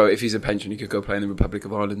 he could go if he's a pension. He could go play in the Republic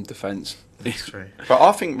of Ireland defence. That's true. But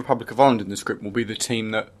I think Republic of Ireland in this group will be the team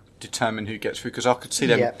that determine who gets through because I could see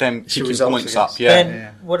them Yeah. them It's kicking results points against- up. Yeah,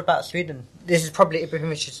 Then what about Sweden? This is probably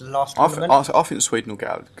Ibrahimovic's last I tournament. think Sweden will get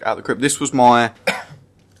out of the group. This was my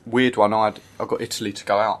weird one. I got Italy to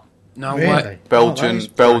go out. No Really? way. Belgium, that is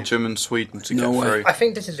brave. Belgium, and Sweden to No get way. through. I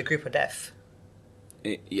think this is a group of death.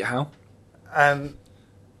 How?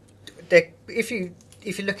 If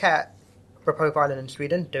you look at Republic of Ireland and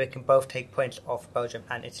Sweden, they can both take points off Belgium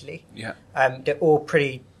and Italy. Yeah. They're all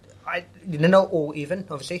pretty. They're not all even,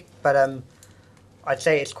 obviously, but I'd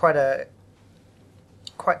say it's quite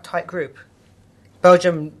tight group.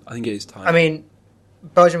 Belgium. I think it is time. I mean,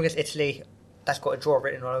 Belgium against Italy. That's got a draw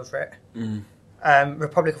written all over it.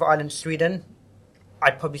 Republic of Ireland, Sweden.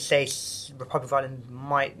 I'd probably say Republic of Ireland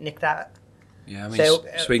might nick that. yeah, I mean, so,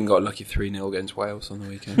 Sweden got a lucky 3-0 against Wales on the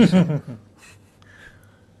weekend. So.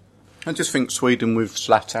 I just think Sweden with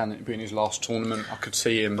Zlatan, it being his last tournament, I could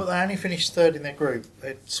see him. But they only finished third in their group.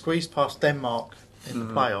 They squeezed past Denmark in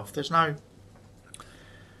the playoff. There's no.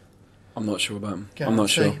 I'm not sure about them. Go I'm on, not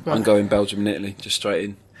see, sure. but- I'm going Belgium and Italy, just straight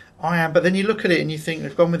in. I am, but then you look at it and you think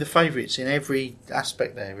they've gone with the favourites in every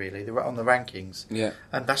aspect there, really. They're on the rankings. Yeah.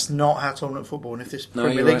 And that's not how tournament football. And if this No,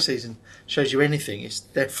 Premier you're League right. season shows you anything, it's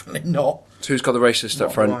definitely not. So who's got the race list up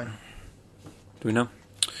not front? line. Do we know?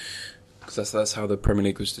 Because that's how the Premier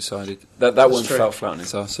League was decided. That one true. fell flat on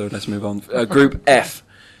its arse, so let's move on. Group F.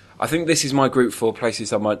 I think this is my group for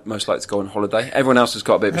places I might most like to go on holiday. Everyone else has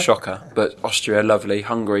got a bit of a shocker, but Austria, lovely.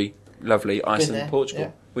 Hungary, lovely. Iceland, there, Portugal.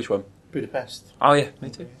 yeah. Which one? Budapest. Oh yeah, me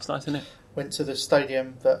too. It's nice, isn't it? Went to the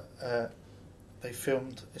stadium that they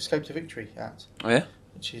filmed Escape to Victory at, Oh yeah.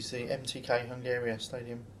 which is the MTK Hungaria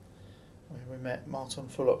Stadium, where we met Martin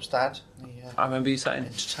Fulop's dad. He I remember you saying.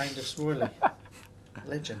 entertained us royally.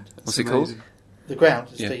 Legend. What's it called? The ground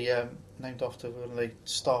is Yeah. the named after one of the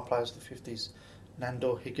star players of the 50s,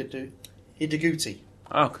 Nandor Hidiguchi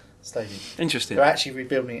Oh, Stadium. interesting. They're actually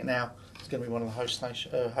rebuilding it now. It's going to be one of the host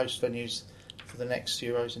venues for the next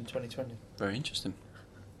Euros in 2020. Very interesting.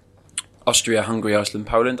 Austria, Hungary, Iceland,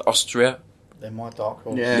 Poland. Austria, They're my dark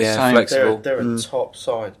horse. Yeah, yeah, same. flexible. They're a top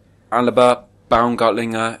side. Alaba,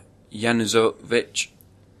 Baumgartlinger, Januzovic,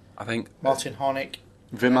 I think. Martin Harnik,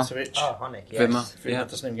 Wimmer. Macevic. Oh, Honeck, yes. Wimmer. Wimmer Yeah.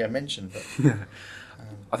 doesn't even get mentioned. But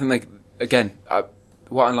I think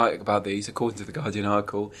what I like about these, according to the Guardian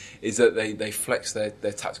article, is that they flex their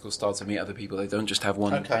tactical style to meet other people. They don't just have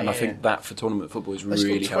one. Okay, and I yeah, think yeah. that for tournament football is they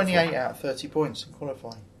really scored 28 helpful. out of 30 points in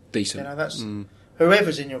qualifying. Decent. You know, that's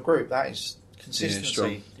whoever's in your group, that is strong.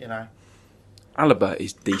 consistency. You know, Alaba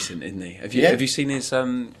is decent, isn't he? Have you seen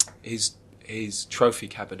his trophy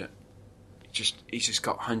cabinet? He's just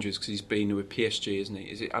got hundreds because he's been with PSG, isn't he?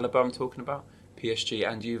 Is it Alaba I'm talking about? PSG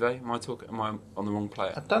and Juve? Am I on the wrong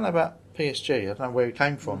player? I don't know about PSG. I don't know where he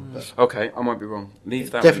came from. But Okay, I might be wrong.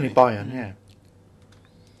 Leave that. definitely with me. Bayern, yeah.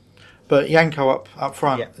 But Yanko up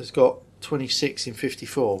front Yeah. has got 26 in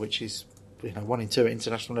 54, which is 1 in 2 at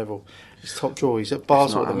international level. He's top draw. He's at It's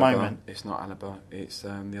Basel not at the Alaba. moment. It's not Alaba. It's the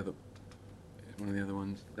other. It's one of the other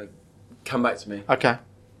ones. Come back to me. Okay,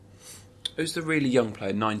 Who's the really young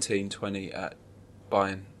player? 19, 20 at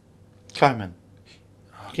Bayern. Coman,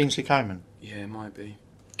 Kingsley Coman. Yeah, it might be.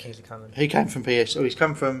 Kingsley Coman. He came from PS. Oh, he's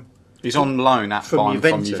come from, He's on loan at From Bayern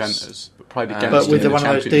Juventus. from Juventus, but played against but him with in the one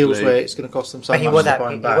of those Champions deals League. where it's going to cost them so But he much was to at buy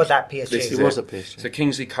him he back. was at This PSG. is He it. was at PSG. So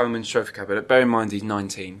Kingsley Coman's trophy cabinet. Bear in mind he's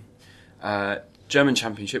 19. German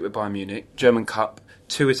Championship with Bayern Munich. German Cup.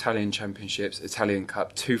 2 Italian Championships. Italian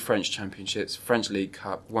Cup. 2 French Championships. French League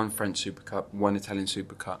Cup. 1 French Super Cup. 1 Italian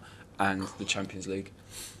Super Cup. And the Champions League.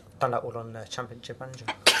 Done that all on Championship Manager.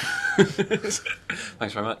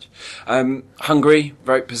 Thanks very much. Hungary,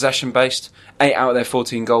 very possession based. 8 out of their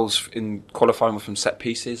 14 goals in qualifying were from set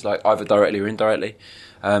pieces, like either directly or indirectly.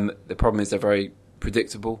 The problem is they're very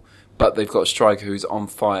predictable, but they've got a striker who's on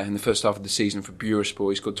fire. In the first half of the season for Bursaspor,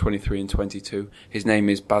 he scored 23 and 22. His name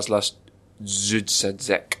is Baslas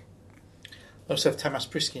Zudzek. They also have Tamas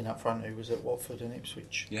Priskin up front, who was at Watford and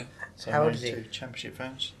Ipswich. Yeah. So How old known is he? to Championship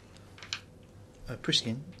fans.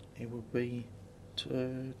 Priskin, he will be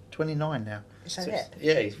 29 now. Is that So- it?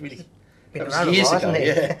 Yeah, he's really. Been That was around a years while, ago, hasn't he?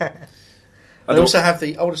 yeah. They also have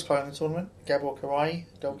the oldest player in the tournament, Gabor Karayi,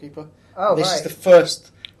 goalkeeper. Oh, This right. is the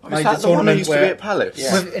first Is major that the one who tournament used to be where. at Palace?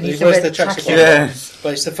 Yeah, And he he's wears a the red tracksuit. tracksuit. Yeah.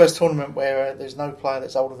 But it's the first tournament where there's no player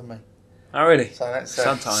that's older than me. Oh, really? So that's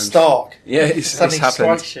Sometimes. stark. Yeah, it's Suddenly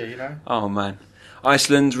happened. strikes you, Oh, man.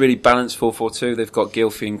 Iceland, really balanced 4-4-2. They've got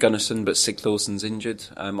Gylfi and Gunnarsson, but Sigthorsson's injured.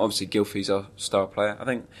 Obviously, Gylfi's our star player. I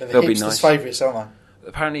think They're the they'll be hipsters' nice. favourites, aren't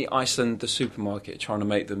Apparently, Iceland, the supermarket, are trying to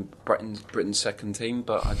make them Britain's second team,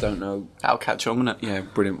 but I don't know. That'll catch on, won't it? Yeah,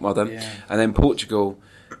 brilliant. Well done. Yeah. And then Portugal,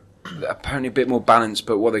 apparently a bit more balanced,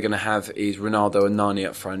 but what they're going to have is Ronaldo and Nani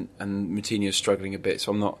up front, and Moutinho's struggling a bit.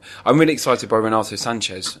 So I'm really excited by Renato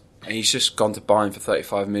Sanchez. And he's just gone to Bayern for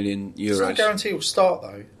 35 million they? There's no euros. guarantee he'll start,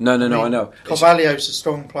 though. No, I know. Carvalho's a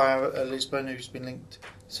strong player at Lisbon who's been linked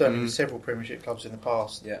certainly with several Premiership clubs in the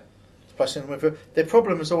past. Yeah. Their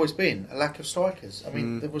problem has always been a lack of strikers. I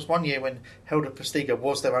mean, there was one year when Helder Postiga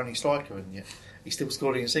was their only striker, and yet he still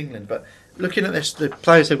scored against England. But looking at this, the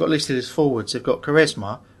players they've got listed as forwards, they've got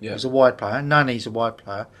Quaresma, Yeah. who's a wide player. Nani's a wide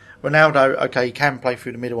player. Ronaldo, okay, he can play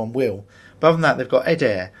through the middle and will. But other than that, they've got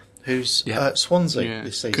Eder, who's Yeah. at Swansea Yeah,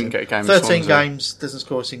 this season. couldn't get a game at 13 Swansea. games, doesn't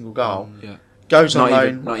score a single goal. Yeah. Goes on Not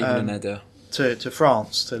loan even an header. to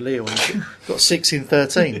France, to Lille, and got 6 in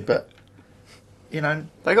 13. But,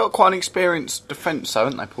 They got quite an experienced defence,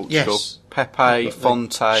 haven't they, Portugal? Yes. Pepe,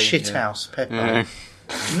 Fonte. shithouse Pepe. Yeah.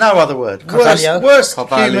 No other word. Carvalho. Worst human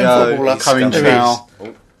Carvalho, footballer Cohen there Trao,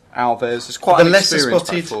 is. Alves. There's quite The an lesser experienced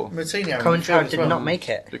spotted back four. Moutinho. Cohen Trout as did well. not make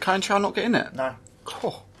it. Did Cohen Trao not get in it? No.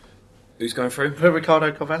 Oh. Who's going through?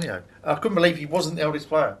 Ricardo Carvalho. I couldn't believe he wasn't the oldest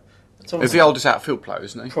player. at all. He's the oldest outfield player,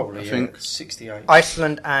 isn't he? Probably, I yeah, think. 68.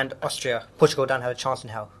 Iceland and Austria. Portugal don't have a chance in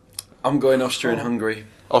hell. I'm going Austria and Hungary.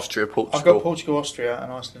 Austria, I've Portugal. got Portugal, Austria,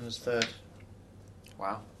 and Iceland as third.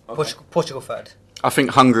 Wow. Okay. Portugal third. I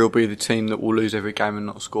think Hungary will be the team that will lose every game and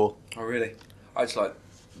not score. Oh, really? I just like...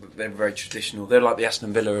 They're very traditional. They're like the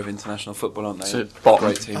Aston Villa of international football, aren't they? It's a bottom.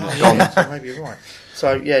 Great team. Oh, yeah, so maybe you're right.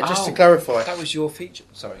 So, yeah, just to clarify, That was your feature.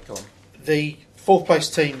 Sorry, go on. the the third place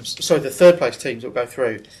teams that will go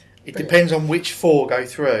through, it depends on which four go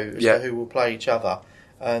through as Yeah. to who will play each other.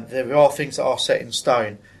 There are things that are set in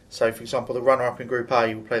stone. So, for example, the runner-up in Group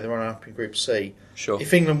A will play the runner-up in Group C. Sure.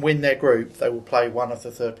 If England win their group, they will play one of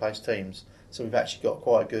the third place teams. So we've actually got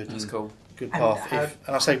quite a good That's cool. good And path. how-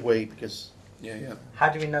 And I say we because Yeah, yeah. How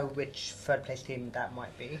do we know which third place team that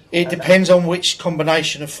might be? it depends on which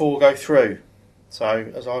combination of four go through. So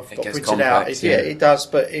as I've It got gets printed out, complex, yeah, yeah. it does.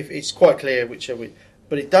 But if it's quite clear which are we.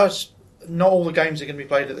 But it does. Not all the games are going to be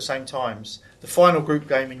played at the same times. The final group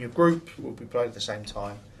game in your group will be played at the same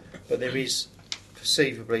time, but there is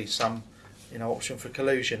perceivably some, option for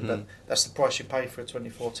collusion. But that's the price you pay for a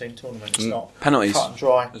 24-team tournament. It's not Penalties cut and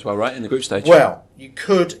dry. as well, right? In the group stage. Well, you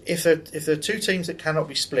could if there are two teams that cannot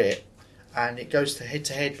be split, and it goes to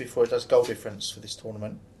head before it does goal difference for this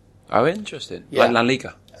tournament Oh, interesting. Yeah. Like La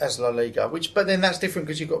Liga. as La Liga. But then that's different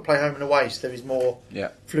because you've got to play home and away, so there is more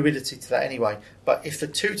Yeah. fluidity to that anyway. But if the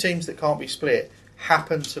two teams that can't be split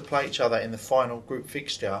happen to play each other in the final group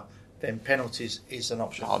fixture, then penalties is an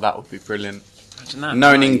option. Oh, that would be brilliant. Imagine that.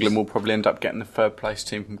 Knowing Nice. England will probably end up getting the third place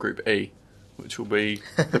team from Group E, which will be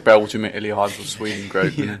the Belgium, Italy, Ireland, or Sweden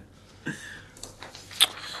group. Yeah.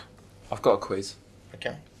 I've got a quiz.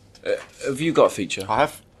 Okay. Have you got a feature? I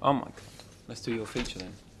have. Oh my god. Let's do your feature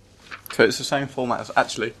then. So it's the same format as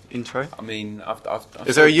actually intro. I mean, I've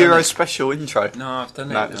Is there a done Euro it. special intro? No, I've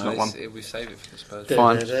done it. No, there's not one. We save it for the Spurs.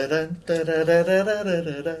 Fine.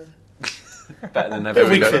 Better than Bit ever. of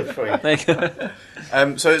weak fit for you. There you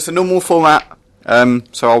go. So it's a normal format.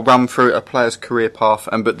 So I'll run through a player's career path,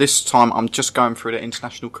 but this time I'm just going through the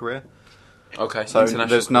international career. Okay. So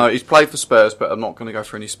there's no. He's played for Spurs, but I'm not going to go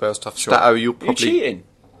through any Spurs stuff. Sure. Stato, you'll Are you probably cheating?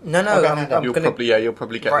 No, Okay, I'm you'll gonna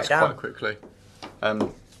probably get write this down. quite quickly.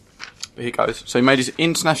 But here goes. So he made his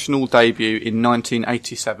international debut in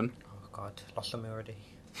 1987. Oh God, lost on me already.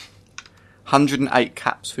 108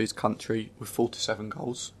 caps for his country with 47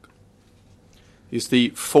 goals. He's the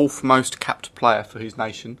fourth most capped player for his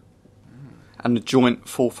nation and the joint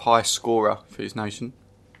fourth highest scorer for his nation.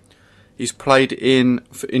 He's played in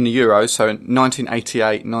the Euros, so in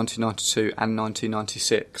 1988, 1992 and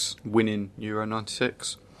 1996, winning Euro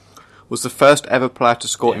 96. Was the first ever player to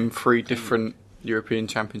score in 3 different European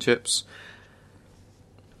Championships.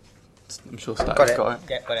 I'm sure Stato's got it.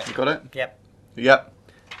 Yeah, got it. You got it? Yep. Yep.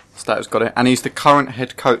 Stato's got it. And he's the current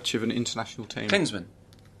head coach of an international team. Klinsmann.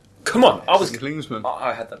 Come on. I was. Klinsmann.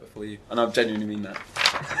 I had that before you, and I genuinely mean that.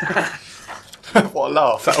 What a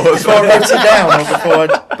laugh that was. Before I wrote it down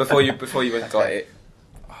or before I... Before you went got it.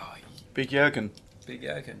 Oh, Big Jurgen. big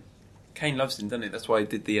Jurgen. Kane loves him, doesn't he? That's why he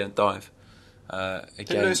did the dive. Did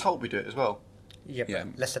Again. Lewis Holtby do it as well? Yep. Yeah.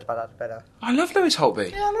 Less said about that, the better. I love Lewis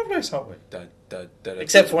Holtby. Yeah, I love Lewis Holtby. Da.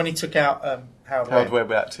 Except for when he took out Howard Howard Webb.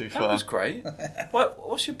 Webb out too That far. was great.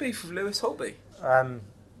 What's your beef with Lewis Holtby?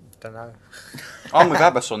 Don't know. I'm with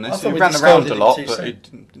Abbas on I this. thought He we ran discarded around a him lot, too but soon. he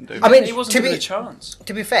didn't do I much. mean, He wasn't to given be- a chance.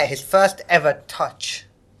 To be fair, his first ever touch,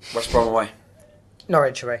 West Brom away.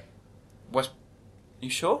 Norwich away. You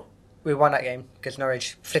sure? We won that game because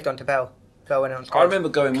Norwich flicked onto Bell. Bell went on. I remember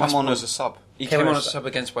going Come West on Brom. as a sub. He Came came on on as as a sub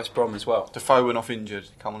against West Brom as well. Defoe went off injured.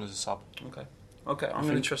 Come on as a sub. Okay, I'm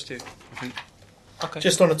going to trust you. Okay.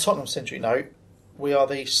 Just on a Tottenham-centric note, we are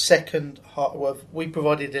the second... Well, we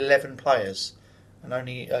provided 11 players, and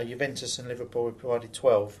only Juventus and Liverpool we provided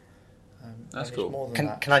 12. That's and it's cool. More than Can,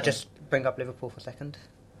 that, can I so- just bring up Liverpool for a second?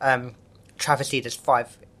 Travesty, there's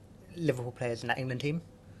 5 Liverpool players in that England team.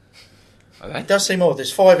 Are they? It does seem odd.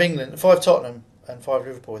 There's 5 Tottenham and 5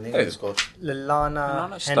 Liverpool in the England Who? squad.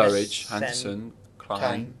 Lallana, Sturridge, Henderson. Henderson,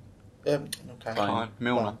 Klein, Kane. Okay. Klein.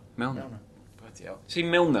 Milner. Milner. Bloody hell. See,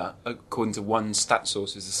 Milner, according to one stat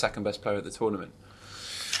source, is the second best player at the tournament.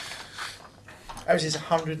 That was his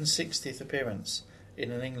 160th appearance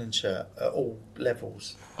in an England shirt at all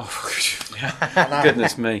levels. Oh,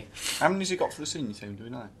 goodness me. How many has he got for the senior team? Do we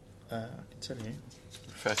know? I can tell you.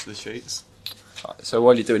 Refer to the sheets. So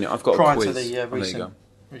while you're doing it, I've got Prior a quiz. to the Oh, there you go.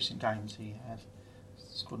 recent games, he had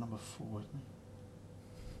scored number 4, isn't he?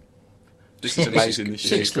 This is amazing. This This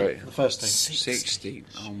sheet. is great. The first team. 60.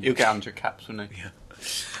 Oh, my He'll get 100 caps, won't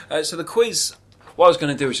he? So the quiz, what I was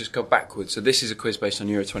going to do is just go backwards. So this is a quiz based on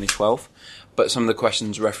Euro 2012, but some of the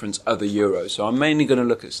questions reference other Euros. So I'm mainly going to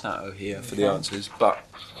look at Stato here for the answers, but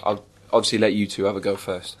I'll obviously let you two have a go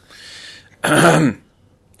first.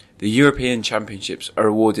 The European Championships are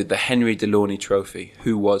awarded the Henry Delaunay Trophy.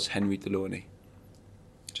 Who was Henry Delaunay?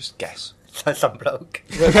 Just guess. Some bloke.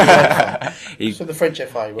 He, So the French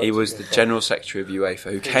FA. he was the General Secretary of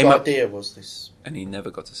UEFA who His came up, idea was this. and he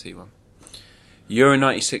never got to see one. Euro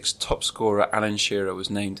 96 top scorer Alan Shearer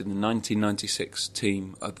was named in the 1996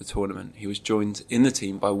 team of the tournament. He was joined in the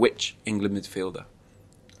team by which England midfielder?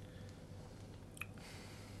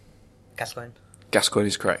 Gascoigne. Gascoigne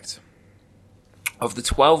is correct. Of the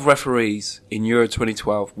 12 referees in Euro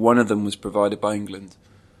 2012, one of them was provided by England.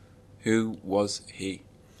 Who was he?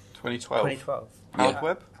 2012. 2012. Howard Yeah.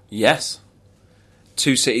 Webb? Yes.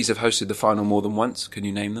 2 cities have hosted the final more than once. Can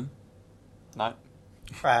you name them? No.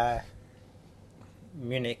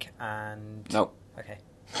 Munich and... No. Okay.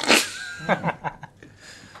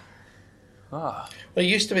 Ah. Well, it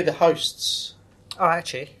used to be the hosts. Oh,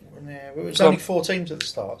 actually, Yeah, it was Come only on. 4 teams at the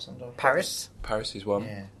start. Sometimes. Paris. Paris is one.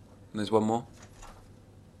 Yeah. And there's one more.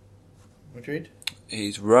 Madrid.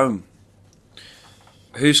 He's Rome.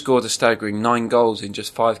 Who scored a staggering 9 goals in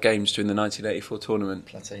just 5 games during the 1984 tournament?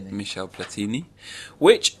 Platini. Michel Platini.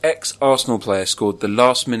 Which ex-Arsenal player scored the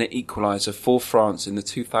last-minute equaliser for France in the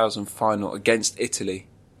 2000 final against Italy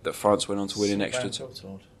that France went on to win in extra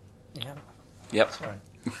time? Yeah. Yep. Sorry.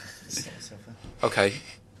 Okay.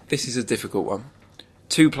 This is a difficult one.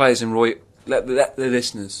 2 players in Roy... Let the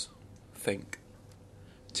listeners think.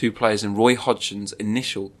 two players in Roy Hodgson's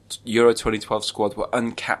initial Euro 2012 squad were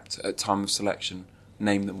uncapped at time of selection?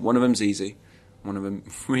 Name them. One of them's easy. One of them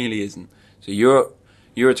really isn't. So Euro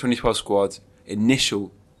 2012 squad,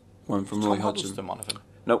 initial one from Roy Tom Hodgson. Huddleston, one of them.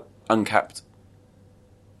 Nope, uncapped.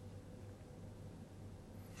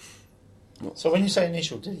 So when you say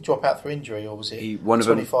initial, did he drop out for injury or was it One of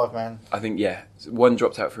them, 25 man? I think, yeah. One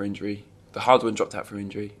dropped out for injury. The hard one dropped out for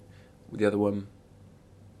injury. The other one,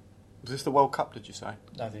 Was this the World Cup, did you say?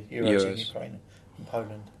 No, the Euros in Euros. Ukraine and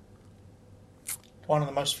Poland. One of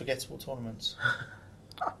the most forgettable tournaments.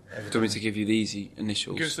 do you want me to give you the easy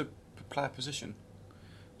initials? Give us the player position.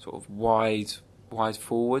 Sort of wide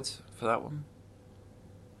forward for that one.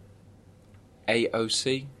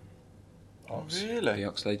 AOC, Ox. Really? the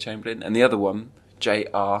Oxlade-Chamberlain. And the other one, JR.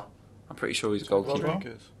 I'm pretty sure he's a goalkeeper.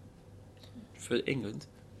 Rodriguez. For England.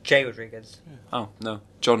 Jay Rodriguez. Oh, no.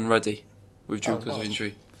 John Ruddy withdrew Oh, because of nice.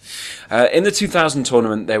 injury. In the 2000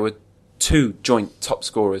 tournament, there were two joint top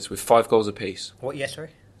scorers with 5 goals apiece. What year, sorry?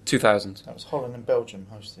 2000. That was Holland and Belgium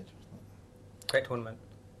hosted. Great tournament.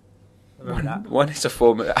 Remember that? One is a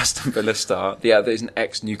former Aston Villa star. The other is an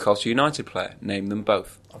ex-Newcastle United player. Name them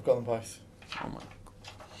both. I've got them both. Oh my.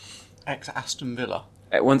 Ex-Aston Villa.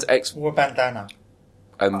 One's ex Or a bandana.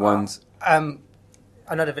 and one's...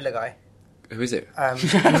 Another Villa guy. Who is it?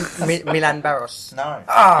 Milan Barros. No.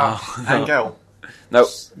 Oh, no. Angel. No.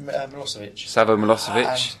 Milosevic. Savo Milosevic.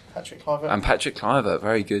 And Patrick Kluivert. And Patrick Kluivert,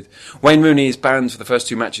 very good. Wayne Rooney is banned for the first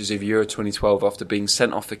 2 matches of Euro 2012 after being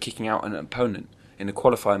sent off for kicking out an opponent in a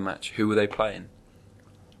qualifying match. Who were they playing?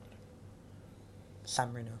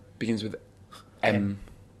 San Marino. Begins with M.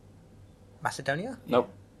 Macedonia?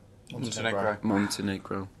 Nope. Montenegro.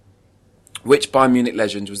 Montenegro. Which Bayern Munich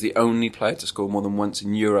legend was the only player to score more than once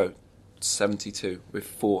in Euro 72 with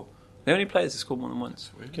 4? The only player to score more than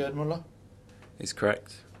once Gerd Muller. is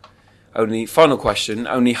correct. Final question.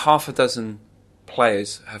 Only half a dozen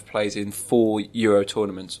players have played in 4 Euro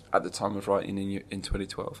tournaments at the time of writing in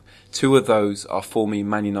 2012. 2 of those are former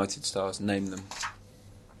Man United stars. Name them.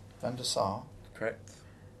 Van der Sar. Correct.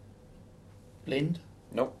 Lind.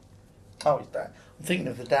 Nope. Oh, his dad. I'm thinking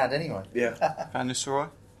of the dad anyway. Yeah. Van Nistelrooy.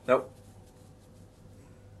 Nope.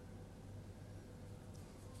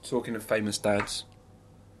 Talking of famous dads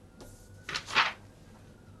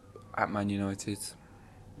at Man United,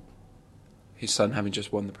 his son having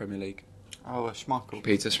just won the Premier League. Oh, Schmeichel.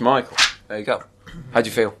 Peter Schmeichel. There you go. How'd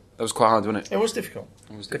you feel? That was quite hard, wasn't it? It was difficult.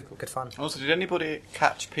 It was Good, difficult. good fun. Also, did anybody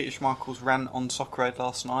catch Peter Schmeichel's rant on Soccer Aid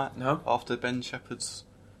last night? No. After Ben Shepherd's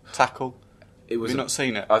tackle? It Have was you not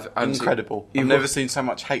seen it? I've seen- Incredible. You've I've never got- seen so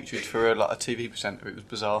much hatred for a TV presenter. It was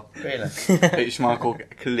bizarre. Really? Peter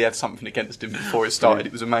Schmeichel clearly had something against him before it started.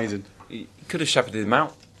 It was amazing. He could have shepherded him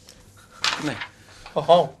out, couldn't he?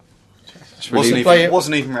 Oh, It's Wasn't, really. play even, it-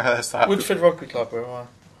 wasn't even rehearsed that. Woodford Rugby Club, where I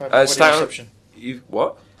had a wedding Stout- reception. You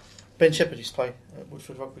what? Ben Shepherd used to play at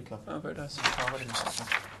Woodford Rugby Club. Oh, very nice. Our wedding reception.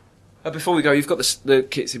 Before we go, you've got the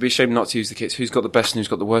kits. It'd be a shame not to use the kits. Who's got the best and who's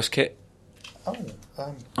got the worst kit? Oh,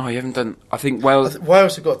 Oh, you haven't done. I think Wales.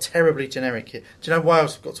 Wales have got a terribly generic kit. Do you know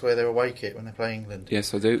Wales have got to wear their away kit when they play England?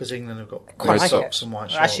 Yes, I do. Because England have got Quite grey like socks it. and white I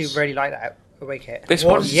shorts. actually really like that away kit. This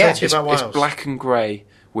What one, does it yeah, say to you it's, about it's Wales? black and grey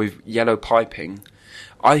with yellow piping.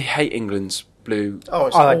 I hate England's blue. Oh,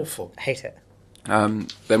 it's I awful. hate it.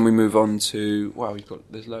 Then we move on to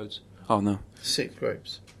there's loads. Oh no, 6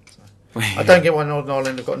 groups. I don't get why Northern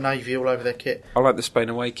Ireland have got navy all over their kit. I like the Spain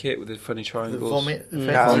away kit with the funny The triangles. vomit. No.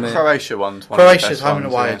 effect. The Vomit. Croatia one's one of the Croatia's best home and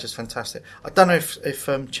ones, away yeah. are just fantastic. I don't know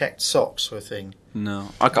if checked socks were a thing. No,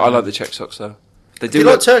 I like the Czech socks though. They Do do you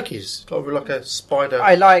look. like turkeys? Got like a spider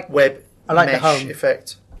I like web I like the mesh home.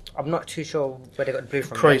 effect. I'm not too sure where they got the blue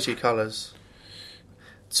from. Crazy colours.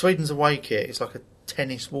 Sweden's away kit is like a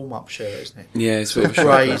tennis warm-up shirt, isn't it? Yeah, it's sort of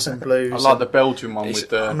Greys and blues. I like and the Belgian one It's-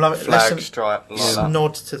 with the I'm loving- flag listen, stripe. Like it's a that.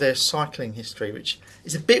 nod to their cycling history, which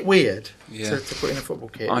is a bit weird Yeah. to put in a football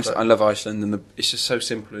kit. I but love Iceland, and it's just so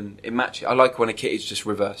simple and it matches. I like when a kit is just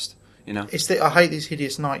reversed. You know. I hate these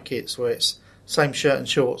hideous night kits where it's same shirt and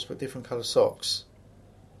shorts but different colour socks.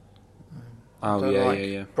 Oh Don't yeah, like yeah,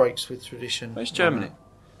 yeah. Breaks with tradition. But it's Germany.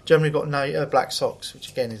 Germany got black socks,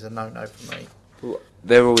 which again is a no-no for me.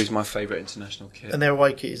 They're always my favourite international kit. And their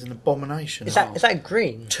away kit is an abomination. Is that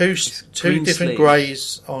green? two green different sleeves.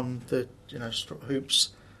 greys on the hoops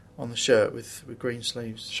on the shirt with green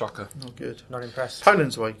sleeves. Shocker. Not good. Not impressed.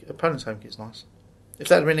 Poland's home kit's nice. If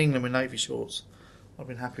that had been England with navy shorts, I'd have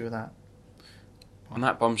been happy with that. On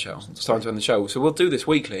that bombshell, it's time to end the show. So we'll do this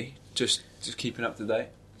weekly, just keeping up to date.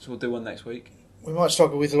 So we'll do one next week. We might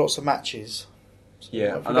struggle with lots of matches. So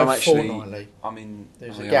Yeah, if we and go I'm actually. fortnightly. I'm in.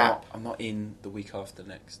 There's oh, a yeah, gap. I'm not in the week after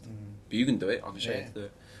next. But you can do it. I can show you Yeah. how to do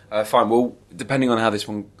it. Fine. Well, depending on how this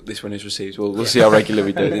one is received, we'll see how regular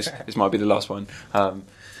we do this. This might be the last one.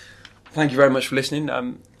 Thank you very much for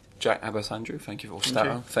listening. Jack, Abbas, Andrew, thank you for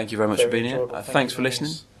Thank you very much for being here. Thanks for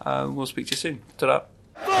listening. We'll speak to you soon.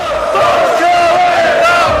 Ta-da.